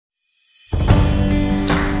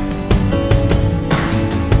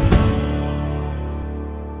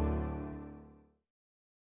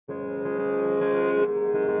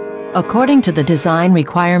according to the design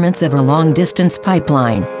requirements of a long-distance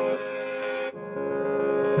pipeline.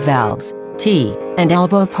 Valves, T, and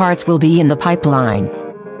elbow parts will be in the pipeline.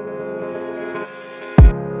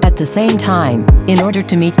 At the same time, in order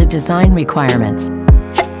to meet the design requirements,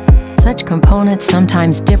 such components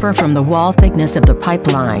sometimes differ from the wall thickness of the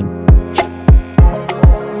pipeline.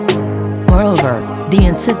 Moreover, the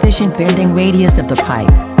insufficient bending radius of the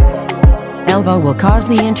pipe elbow will cause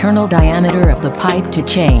the internal diameter of the pipe to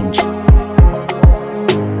change.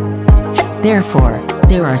 Therefore,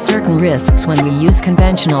 there are certain risks when we use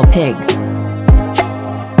conventional pigs.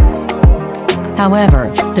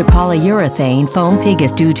 However, the polyurethane foam pig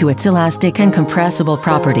is due to its elastic and compressible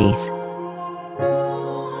properties.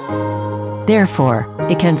 Therefore,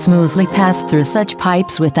 it can smoothly pass through such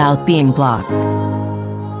pipes without being blocked.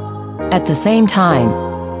 At the same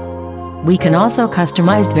time, we can also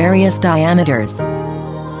customize various diameters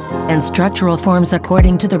and structural forms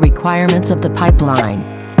according to the requirements of the pipeline.